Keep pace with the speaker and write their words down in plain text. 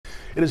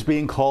It is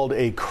being called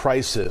a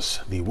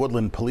crisis. The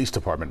Woodlynne Police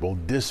Department will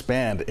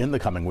disband in the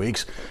coming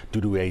weeks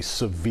due to a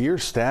severe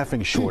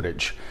staffing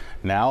shortage.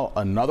 Now,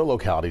 another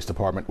locality's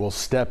department will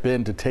step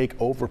in to take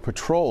over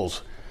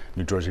patrols.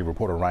 New Jersey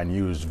reporter Ryan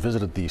Hughes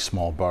visited the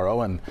small borough,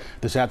 and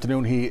this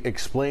afternoon he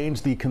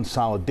explains the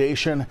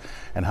consolidation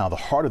and how the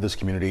heart of this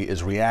community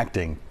is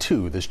reacting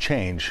to this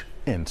change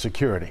in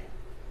security.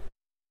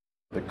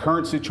 The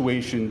current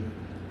situation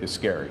is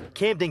scary.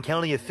 Camden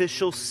County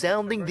officials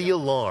sounding the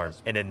alarm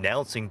and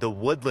announcing the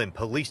Woodlynne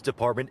Police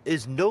Department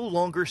is no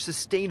longer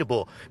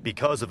sustainable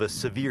because of a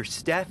severe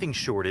staffing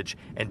shortage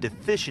and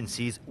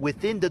deficiencies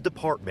within the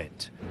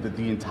department.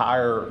 The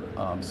entire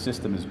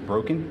system is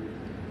broken,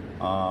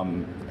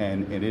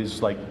 and it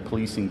is like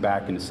policing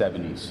back in the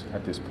 70s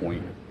at this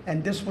point.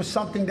 And this was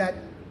something that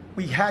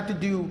we had to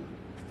do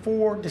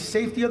for the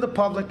safety of the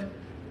public,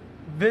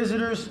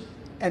 visitors,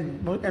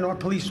 and our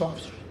police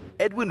officers.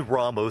 Edwin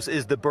Ramos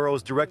is the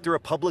borough's director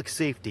of public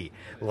safety.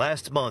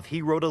 Last month,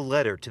 he wrote a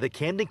letter to the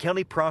Camden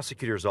County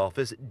Prosecutor's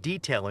Office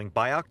detailing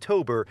by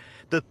October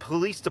the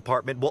police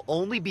department will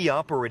only be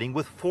operating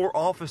with 4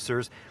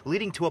 officers,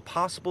 leading to a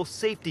possible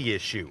safety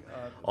issue.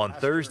 On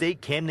Thursday,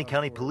 Camden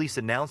County Police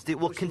announced it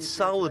will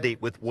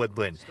consolidate with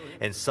Woodlynne,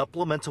 and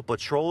supplemental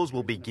patrols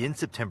will begin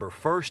September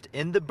 1st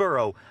in the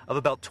borough of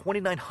about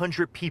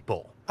 2,900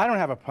 people. I don't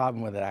have a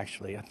problem with it,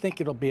 actually. I think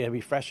it'll be a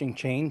refreshing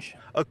change.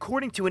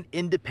 According to an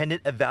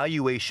independent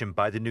evaluation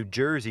by the New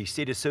Jersey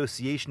State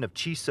Association of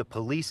Chiefs of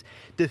Police,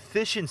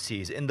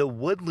 deficiencies in the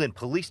Woodlynne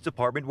Police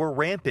Department were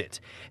rampant,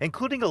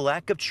 including a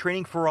lack of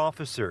training for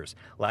officers,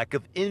 lack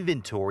of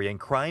inventory and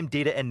crime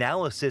data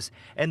analysis,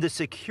 and the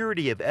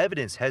security of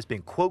evidence has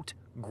been, quote,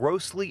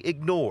 grossly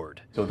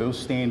ignored. So those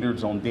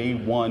standards on day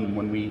one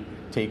when we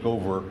take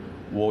over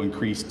will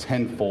increase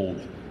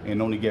tenfold and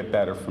only get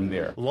better from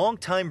there.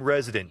 Longtime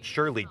resident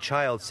Shirley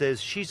Child says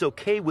she's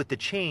okay with the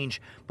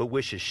change, but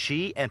wishes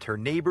she and her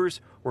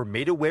neighbors were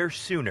made aware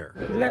sooner.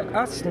 Let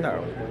us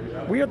know.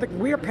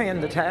 We're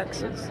paying the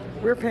taxes.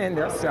 We're paying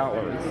their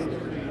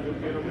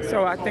salaries.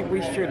 So I think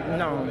we should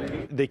know.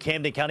 The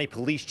Camden County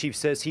Police Chief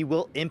says he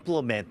will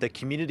implement the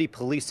community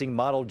policing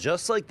model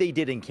just like they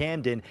did in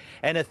Camden,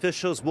 and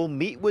officials will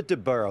meet with the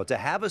borough to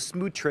have a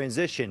smooth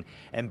transition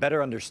and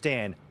better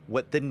understand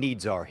what the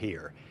needs are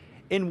here.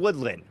 In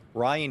Woodlynne,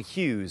 Ryan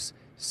Hughes,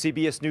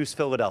 CBS News,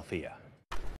 Philadelphia.